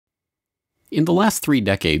In the last 3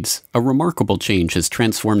 decades, a remarkable change has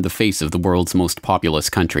transformed the face of the world's most populous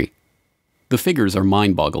country. The figures are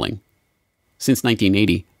mind-boggling. Since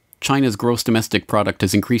 1980, China's gross domestic product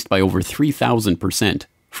has increased by over 3,000%,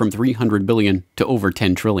 from 300 billion to over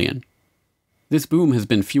 10 trillion. This boom has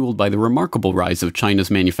been fueled by the remarkable rise of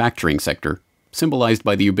China's manufacturing sector, symbolized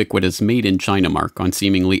by the ubiquitous Made in China mark on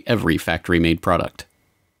seemingly every factory-made product.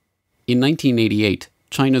 In 1988,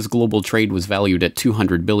 China's global trade was valued at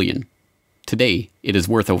 200 billion. Today, it is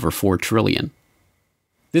worth over 4 trillion.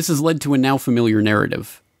 This has led to a now familiar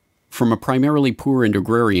narrative. From a primarily poor and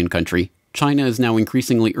agrarian country, China is now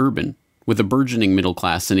increasingly urban, with a burgeoning middle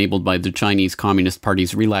class enabled by the Chinese Communist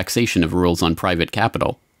Party's relaxation of rules on private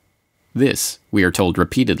capital. This, we are told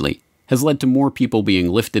repeatedly, has led to more people being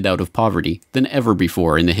lifted out of poverty than ever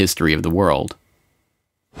before in the history of the world.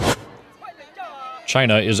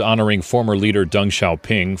 China is honoring former leader Deng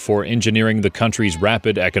Xiaoping for engineering the country's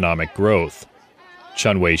rapid economic growth.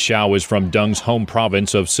 Chen Wei-xiao is from Deng's home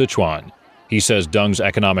province of Sichuan. He says Deng's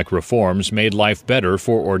economic reforms made life better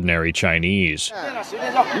for ordinary Chinese.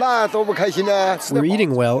 We're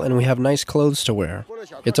eating well and we have nice clothes to wear.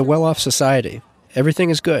 It's a well-off society. Everything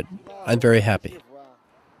is good. I'm very happy.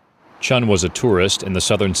 Chen was a tourist in the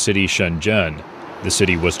southern city Shenzhen. The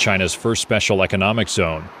city was China's first special economic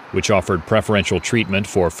zone, which offered preferential treatment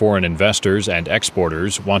for foreign investors and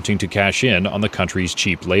exporters wanting to cash in on the country's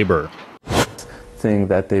cheap labor. Thing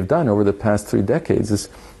that they've done over the past 3 decades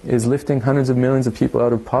is lifting hundreds of millions of people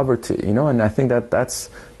out of poverty, and I think that's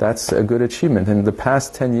a good achievement. In the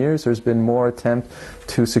past 10 years, there's been more attempt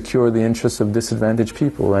to secure the interests of disadvantaged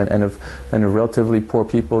people and of relatively poor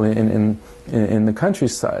people in the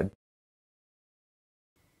countryside.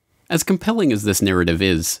 As compelling as this narrative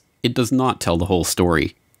is, it does not tell the whole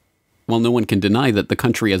story. While no one can deny that the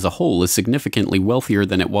country as a whole is significantly wealthier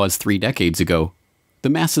than it was 3 decades ago, the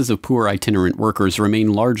masses of poor itinerant workers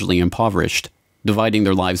remain largely impoverished, dividing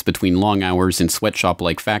their lives between long hours in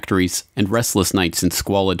sweatshop-like factories and restless nights in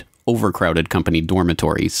squalid, overcrowded company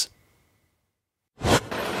dormitories.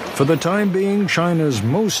 For the time being, China's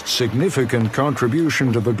most significant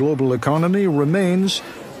contribution to the global economy remains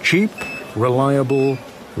cheap, reliable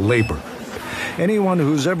labor. Anyone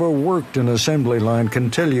who's ever worked an assembly line can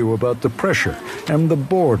tell you about the pressure and the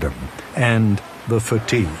boredom and the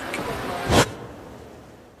fatigue.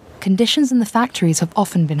 Conditions in the factories have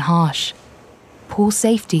often been harsh. Poor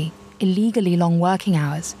safety, illegally long working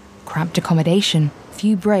hours, cramped accommodation,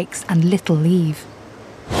 few breaks and little leave.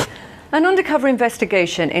 An undercover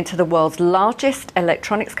investigation into the world's largest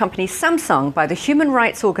electronics company, Samsung, by the human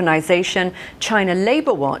rights organization China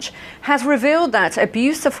Labour Watch, has revealed that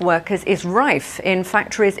abuse of workers is rife in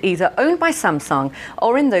factories either owned by Samsung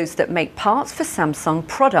or in those that make parts for Samsung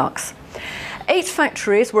products. 8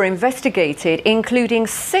 factories were investigated, including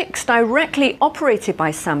 6 directly operated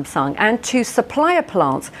by Samsung and 2 supplier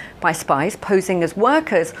plants by spies posing as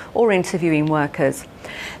workers or interviewing workers.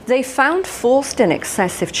 They found forced and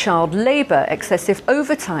excessive child labor, excessive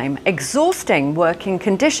overtime, exhausting working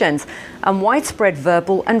conditions, and widespread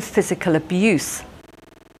verbal and physical abuse.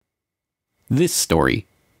 This story,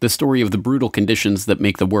 the story of the brutal conditions that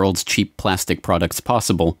make the world's cheap plastic products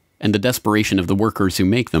possible, and the desperation of the workers who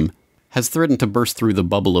make them, has threatened to burst through the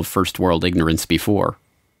bubble of first world ignorance before.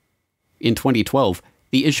 In 2012,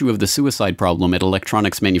 the issue of the suicide problem at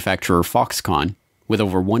electronics manufacturer Foxconn, with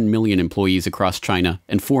over 1 million employees across China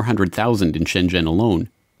and 400,000 in Shenzhen alone,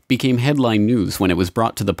 became headline news when it was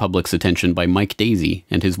brought to the public's attention by Mike Daisey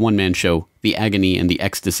and his one-man show, The Agony and the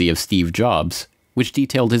Ecstasy of Steve Jobs, which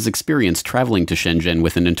detailed his experience traveling to Shenzhen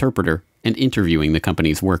with an interpreter and interviewing the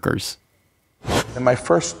company's workers. In my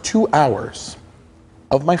first 2 hours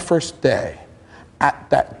of my first day at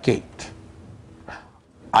that gate,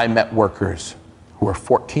 I met workers who were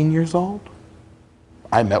 14 years old.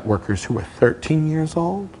 I met workers who were 13 years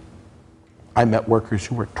old. I met workers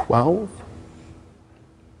who were 12.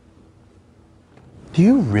 Do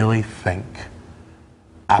you really think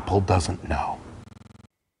Apple doesn't know?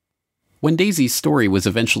 When Daisey's story was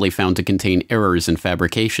eventually found to contain errors and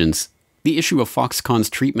fabrications, the issue of Foxconn's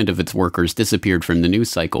treatment of its workers disappeared from the news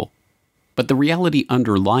cycle. But the reality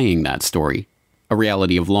underlying that story, a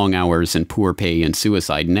reality of long hours and poor pay and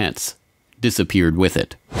suicide nets, disappeared with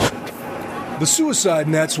it. The suicide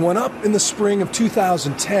nets went up in the spring of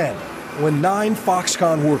 2010 when 9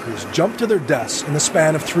 Foxconn workers jumped to their deaths in the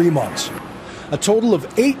span of 3 months. A total of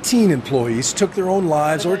 18 employees took their own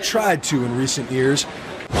lives or tried to in recent years.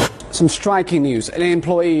 Some striking news. An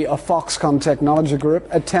employee of Foxconn Technology Group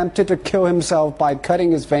attempted to kill himself by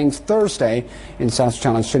cutting his veins Thursday in South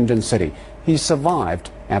China's Shenzhen City. He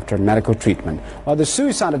survived after medical treatment. While the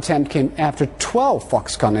suicide attempt came after 12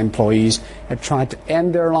 Foxconn employees had tried to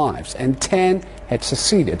end their lives, and 10 had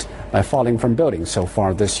succeeded by falling from buildings so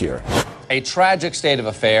far this year. A tragic state of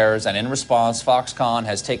affairs, and in response, Foxconn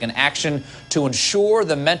has taken action to ensure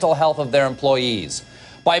the mental health of their employees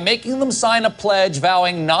by making them sign a pledge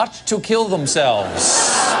vowing not to kill themselves.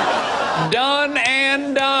 Done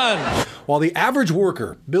and done. While the average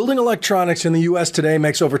worker building electronics in the U.S. today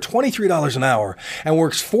makes over $23 an hour and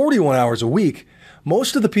works 41 hours a week,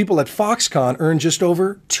 most of the people at Foxconn earn just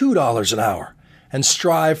over $2 an hour and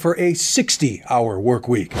strive for a 60-hour work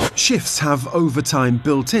week. Shifts have overtime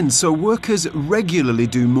built in, so workers regularly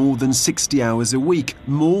do more than 60 hours a week,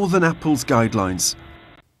 more than Apple's guidelines.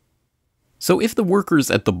 So if the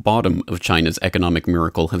workers at the bottom of China's economic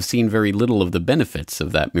miracle have seen very little of the benefits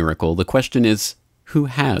of that miracle, the question is, who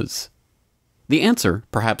has? The answer,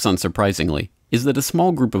 perhaps unsurprisingly, is that a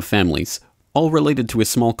small group of families, all related to a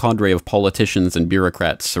small cadre of politicians and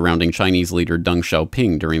bureaucrats surrounding Chinese leader Deng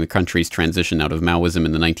Xiaoping during the country's transition out of Maoism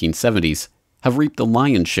in the 1970s, have reaped the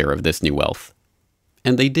lion's share of this new wealth.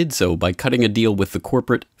 And they did so by cutting a deal with the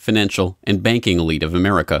corporate, financial, and banking elite of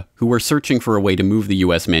America, who were searching for a way to move the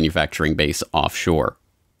US manufacturing base offshore.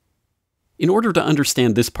 In order to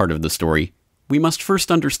understand this part of the story, we must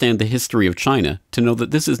first understand the history of China to know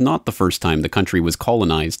that this is not the first time the country was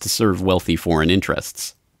colonized to serve wealthy foreign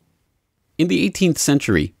interests. In the 18th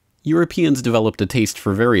century, Europeans developed a taste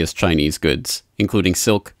for various Chinese goods, including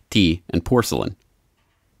silk, tea, and porcelain.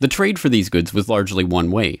 The trade for these goods was largely one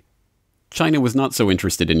way. China was not so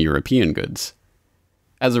interested in European goods.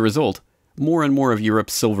 As a result, more and more of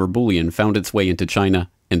Europe's silver bullion found its way into China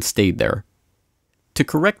and stayed there. To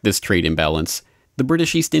correct this trade imbalance, the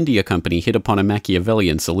British East India Company hit upon a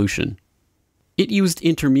Machiavellian solution. It used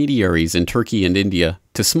intermediaries in Turkey and India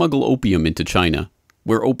to smuggle opium into China,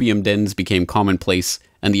 where opium dens became commonplace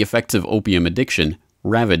and the effects of opium addiction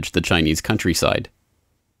ravaged the Chinese countryside.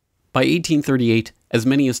 By 1838, as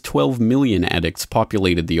many as 12 million addicts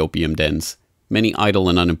populated the opium dens, many idle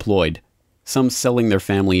and unemployed, some selling their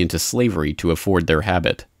family into slavery to afford their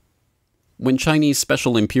habit. When Chinese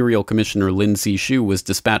Special Imperial Commissioner Lin Zexu was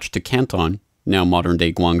dispatched to Canton, now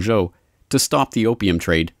modern-day Guangzhou, to stop the opium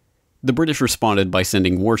trade, the British responded by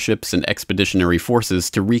sending warships and expeditionary forces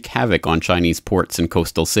to wreak havoc on Chinese ports and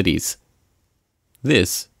coastal cities.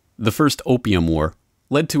 This, the First Opium War,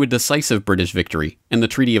 led to a decisive British victory and the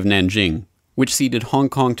Treaty of Nanjing, which ceded Hong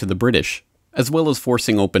Kong to the British, as well as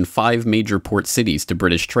forcing open 5 major port cities to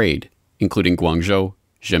British trade, including Guangzhou,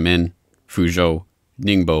 Xiamen, Fuzhou,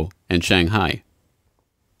 Ningbo, and Shanghai.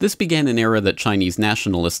 This began an era that Chinese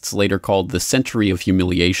nationalists later called the Century of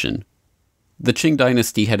Humiliation. The Qing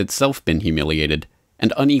dynasty had itself been humiliated,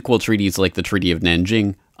 and unequal treaties like the Treaty of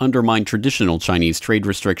Nanjing undermined traditional Chinese trade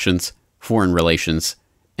restrictions, foreign relations,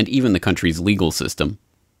 and even the country's legal system.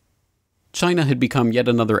 China had become yet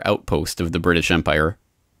another outpost of the British Empire,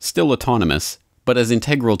 still autonomous, but as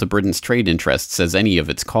integral to Britain's trade interests as any of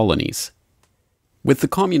its colonies. With the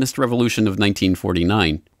Communist Revolution of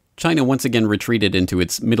 1949, China once again retreated into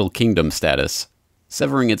its Middle Kingdom status,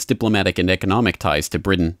 severing its diplomatic and economic ties to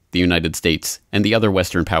Britain, the United States, and the other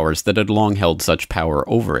Western powers that had long held such power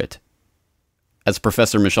over it. As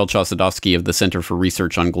Professor Michel Chossudovsky of the Center for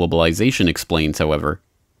Research on Globalization explains, however,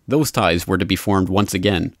 those ties were to be formed once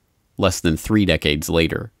again, less than 3 decades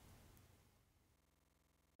later.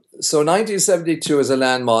 So 1972 is a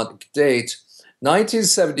landmark date.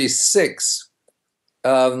 1976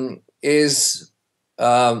 is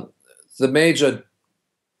the major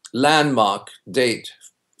landmark date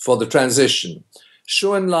for the transition.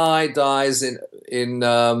 Zhou Enlai dies in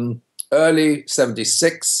early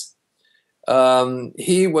 76.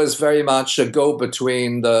 He was very much a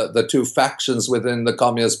go-between the two factions within the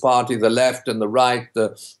Communist Party, the left and the right,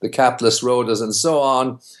 the capitalist roaders and so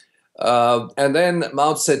on. And then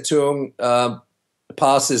Mao Zedong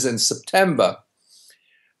passes in September.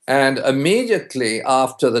 And immediately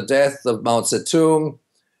after the death of Mao Zedong,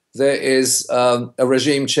 there is a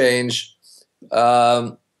regime change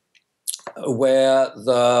where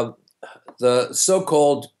the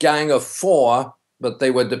so-called Gang of Four, but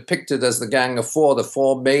they were depicted as the Gang of Four, the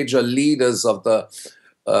 4 major leaders of the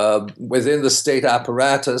within the state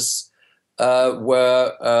apparatus,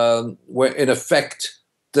 were in effect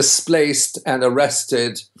displaced and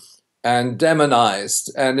arrested and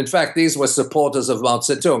demonized. And in fact, these were supporters of Mao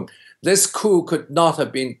Zedong. This coup could not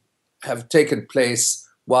have taken place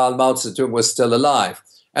while Mao Zedong was still alive.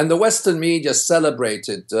 And the Western media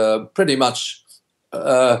celebrated, pretty much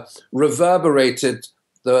reverberated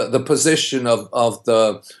the position of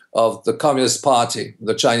the Communist Party,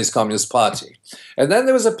 the Chinese Communist Party. And then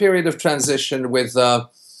there was a period of transition with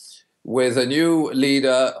with a new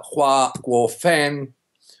leader, Hua Guofen,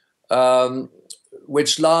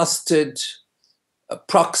 which lasted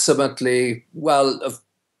approximately,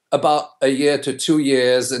 about a year to 2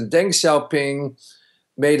 years. And Deng Xiaoping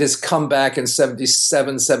made his comeback in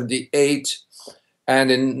 77, 78.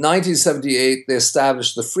 And in 1978, they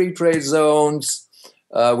established the free trade zones,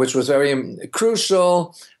 which was very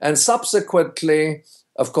crucial. And subsequently,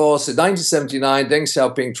 of course, in 1979, Deng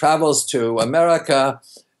Xiaoping travels to America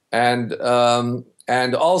and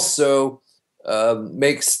also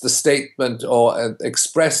makes the statement or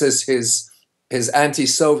expresses his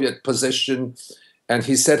anti-Soviet position. And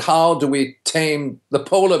he said, how do we tame the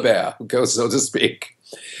polar bear, so to speak?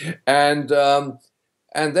 And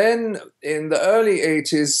then in the early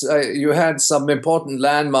 80s, you had some important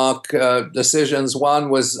landmark decisions. One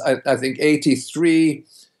was, I think, 83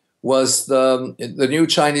 was the new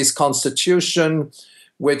Chinese constitution,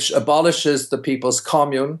 which abolishes the People's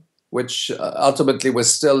Commune, which ultimately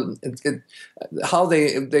was still how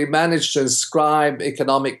they managed to inscribe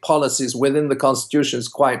economic policies within the constitution is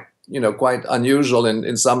quite unusual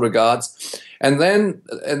in some regards. And then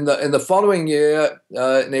in the following year,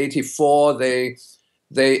 in 84, they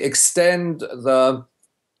extend the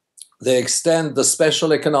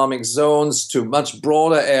special economic zones to much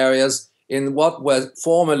broader areas in what were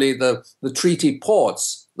formerly the treaty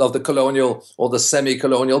ports of the colonial or the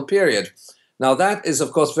semi-colonial period. Now that is,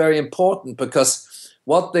 of course, very important because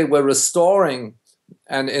what they were restoring,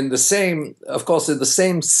 and in the same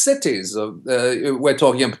cities, we're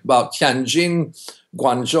talking about Tianjin,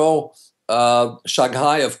 Guangzhou,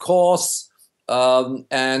 Shanghai, of course,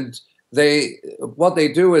 and what they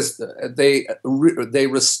do is they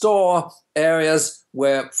restore areas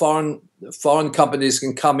where foreign companies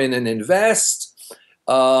can come in and invest.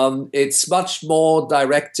 It's much more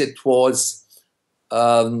directed towards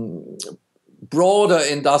broader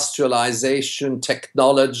industrialization,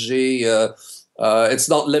 technology. It's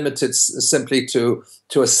not limited simply to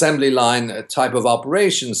assembly line type of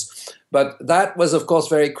operations. But that was, of course,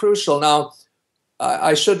 very crucial. Now,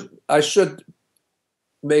 I should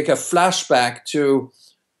make a flashback to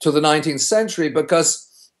the 19th century,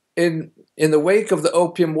 because in the wake of the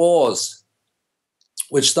Opium Wars,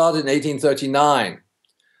 which started in 1839,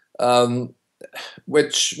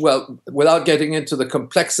 without getting into the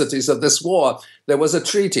complexities of this war, there was a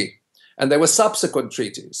treaty, and there were subsequent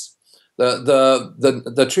treaties.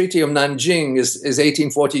 The Treaty of Nanjing is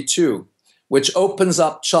 1842, which opens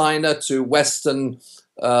up China to Western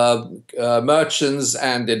merchants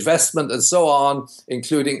and investment and so on,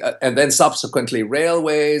 including, and then subsequently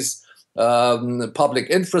railways, public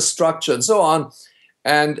infrastructure and so on,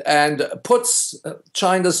 and puts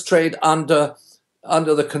China's trade under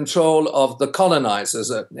the control of the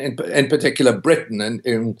colonizers, in particular Britain,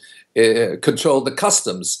 and controlled the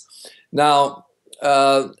customs. Now,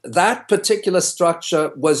 that particular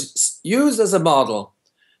structure was used as a model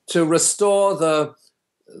to restore the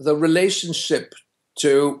relationship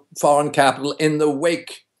to foreign capital in the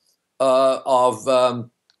wake of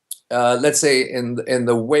let's say, in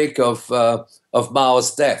the wake of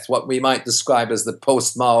Mao's death, what we might describe as the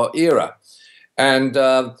post-Mao era. And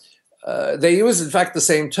they use, in fact, the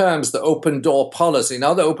same terms, the open door policy.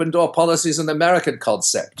 Now, the open door policy is an American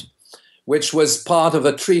concept, which was part of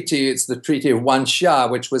a treaty. It's the Treaty of Wanxia,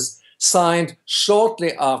 which was signed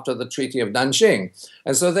shortly after the Treaty of Nanjing.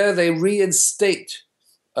 And so there they reinstate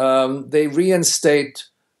the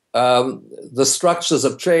structures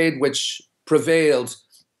of trade which prevailed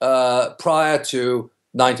prior to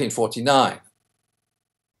 1949.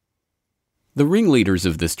 The ringleaders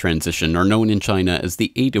of this transition are known in China as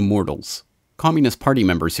the Eight Immortals, Communist Party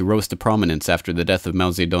members who rose to prominence after the death of Mao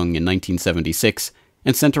Zedong in 1976,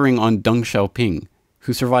 and centering on Deng Xiaoping,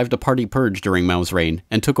 who survived a party purge during Mao's reign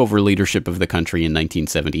and took over leadership of the country in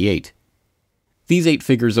 1978. These 8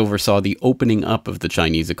 figures oversaw the opening up of the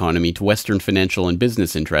Chinese economy to Western financial and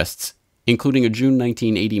business interests, including a June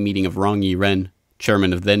 1980 meeting of Rong Yiren,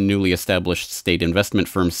 chairman of then newly established state investment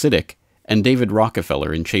firm CITIC, and David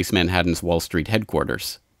Rockefeller in Chase Manhattan's Wall Street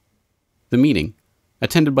headquarters. The meeting,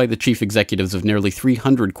 attended by the chief executives of nearly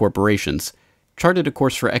 300 corporations, charted a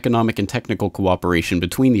course for economic and technical cooperation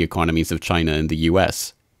between the economies of China and the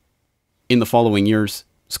US. In the following years,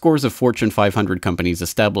 scores of Fortune 500 companies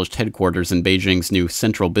established headquarters in Beijing's new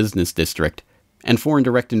Central Business District, and foreign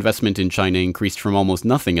direct investment in China increased from almost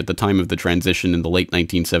nothing at the time of the transition in the late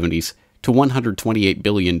 1970s to $128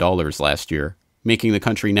 billion last year, making the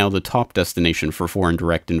country now the top destination for foreign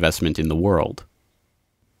direct investment in the world.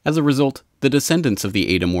 As a result, the descendants of the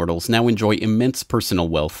Eight Immortals now enjoy immense personal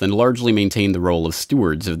wealth and largely maintain the role of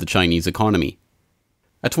stewards of the Chinese economy.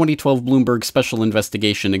 A 2012 Bloomberg special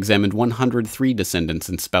investigation examined 103 descendants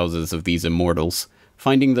and spouses of these immortals,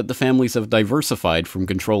 finding that the families have diversified from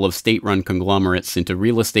control of state-run conglomerates into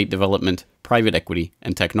real estate development, private equity,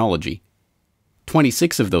 and technology.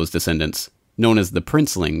 26 of those descendants, known as the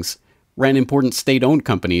Princelings, ran important state-owned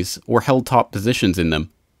companies or held top positions in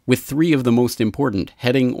them, with 3 of the most important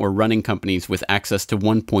heading or running companies with access to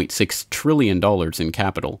 $1.6 trillion in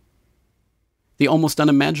capital. The almost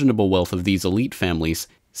unimaginable wealth of these elite families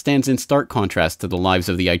stands in stark contrast to the lives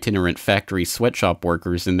of the itinerant factory sweatshop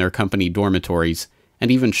workers in their company dormitories, and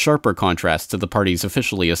even sharper contrast to the party's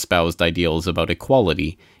officially espoused ideals about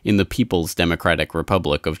equality in the People's Democratic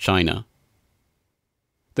Republic of China.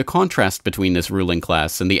 The contrast between this ruling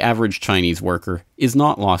class and the average Chinese worker is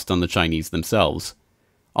not lost on the Chinese themselves.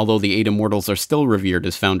 Although the 8 immortals are still revered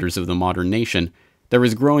as founders of the modern nation, there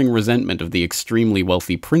is growing resentment of the extremely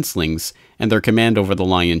wealthy princelings and their command over the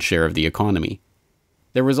lion's share of the economy.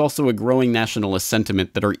 There is also a growing nationalist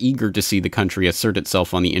sentiment that are eager to see the country assert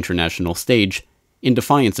itself on the international stage, in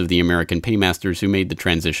defiance of the American paymasters who made the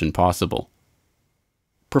transition possible.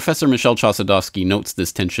 Professor Michel Chossudovsky notes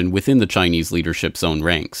this tension within the Chinese leadership's own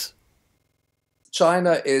ranks.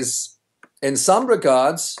 China is, in some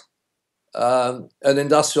regards, an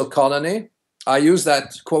industrial colony. I use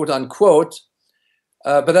that quote unquote,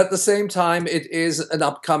 but at the same time, it is an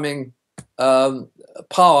upcoming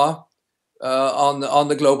power on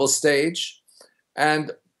the global stage.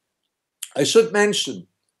 And I should mention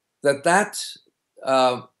that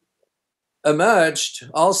emerged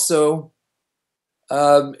also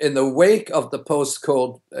in the wake of the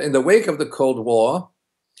Cold War,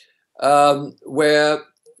 where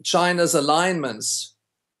China's alignments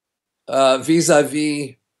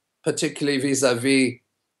particularly vis-a-vis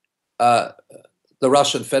the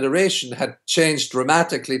Russian Federation, had changed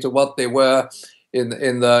dramatically to what they were in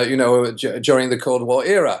the during the Cold War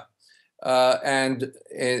era, and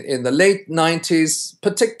in the late 90s,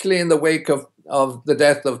 particularly in the wake of the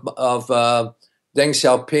death of Deng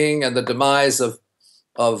Xiaoping and the demise of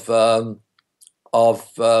and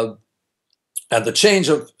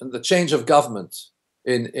the change of government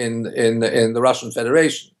in the Russian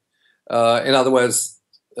Federation. In other words,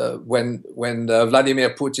 when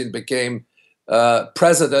Vladimir Putin became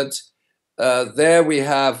president, there we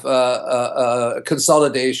have a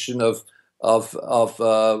consolidation of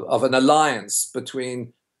an alliance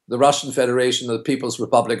between the Russian Federation and the People's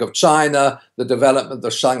Republic of China, the development of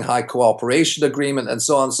the Shanghai Cooperation Agreement, and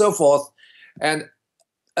so on and so forth. And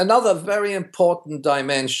another very important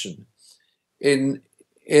dimension in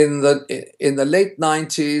the late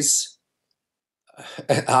 90s,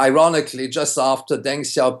 ironically, just after Deng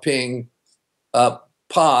Xiaoping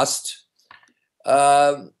passed,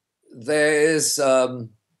 there's an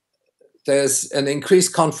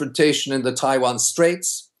increased confrontation in the Taiwan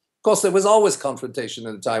Straits. Of course, there was always confrontation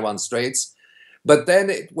in the Taiwan Straits, but then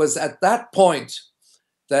it was at that point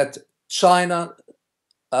that China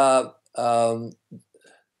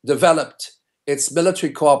developed its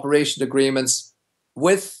military cooperation agreements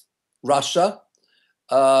with Russia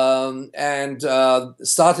and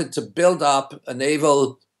started to build up a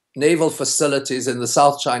naval facilities in the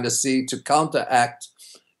South China Sea to counteract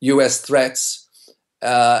U.S. threats.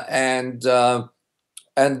 And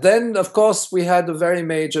then, of course, we had a very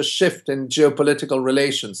major shift in geopolitical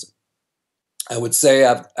relations. I would say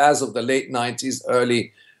as of the late 90s,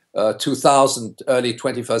 early 2000, early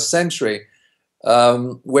 21st century,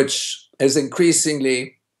 which is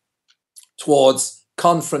increasingly towards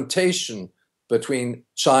confrontation between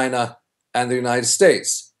China and the United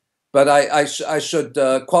States. But I should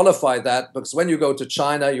qualify that, because when you go to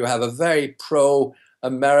China, you have a very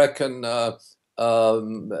pro-American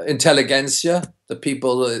intelligentsia, the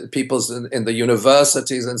peoples in the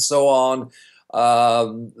universities and so on.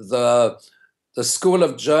 The School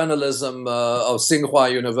of Journalism of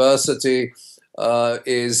Tsinghua University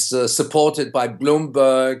is supported by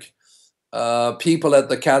Bloomberg. People at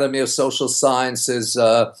the Academy of Social Sciences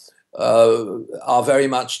are very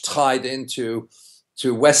much tied into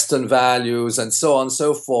Western values and so on and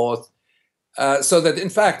so forth. So that, in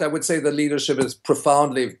fact, I would say the leadership is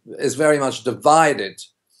very much divided.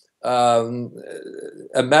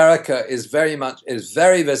 America is very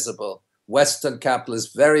visible. Western capital is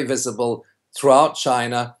very visible throughout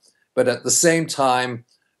China, but at the same time,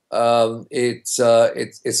 it's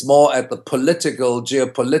more at the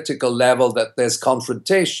geopolitical level that there's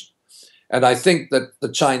confrontation. And I think that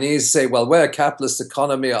the Chinese say, well, we're a capitalist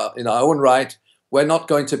economy in our own right. We're not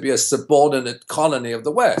going to be a subordinate colony of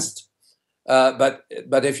the West. But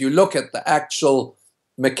if you look at the actual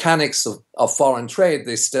mechanics of foreign trade,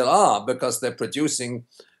 they still are, because they're producing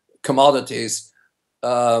commodities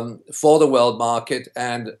for the world market,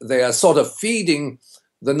 and they are sort of feeding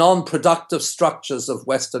the non-productive structures of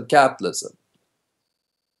Western capitalism.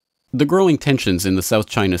 The growing tensions in the South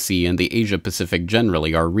China Sea and the Asia-Pacific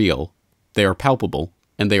generally are real, they are palpable,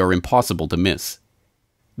 and they are impossible to miss.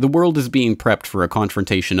 The world is being prepped for a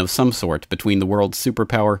confrontation of some sort between the world's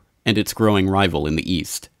superpower and its growing rival in the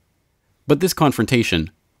East. But this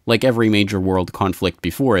confrontation, like every major world conflict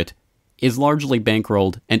before it, is largely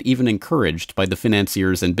bankrolled and even encouraged by the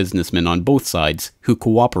financiers and businessmen on both sides who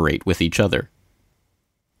cooperate with each other.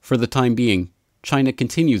 For the time being, China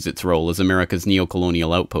continues its role as America's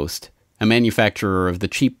neocolonial outpost, a manufacturer of the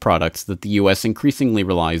cheap products that the US increasingly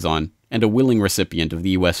relies on, and a willing recipient of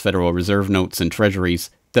the US Federal Reserve notes and treasuries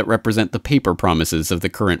that represent the paper promises of the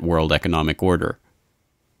current world economic order.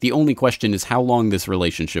 The only question is how long this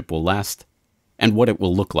relationship will last, and what it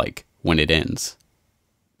will look like when it ends.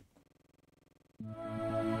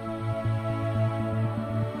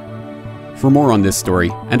 For more on this story,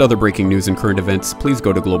 and other breaking news and current events, please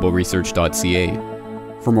go to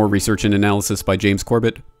globalresearch.ca. For more research and analysis by James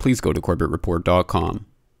Corbett, please go to corbettreport.com.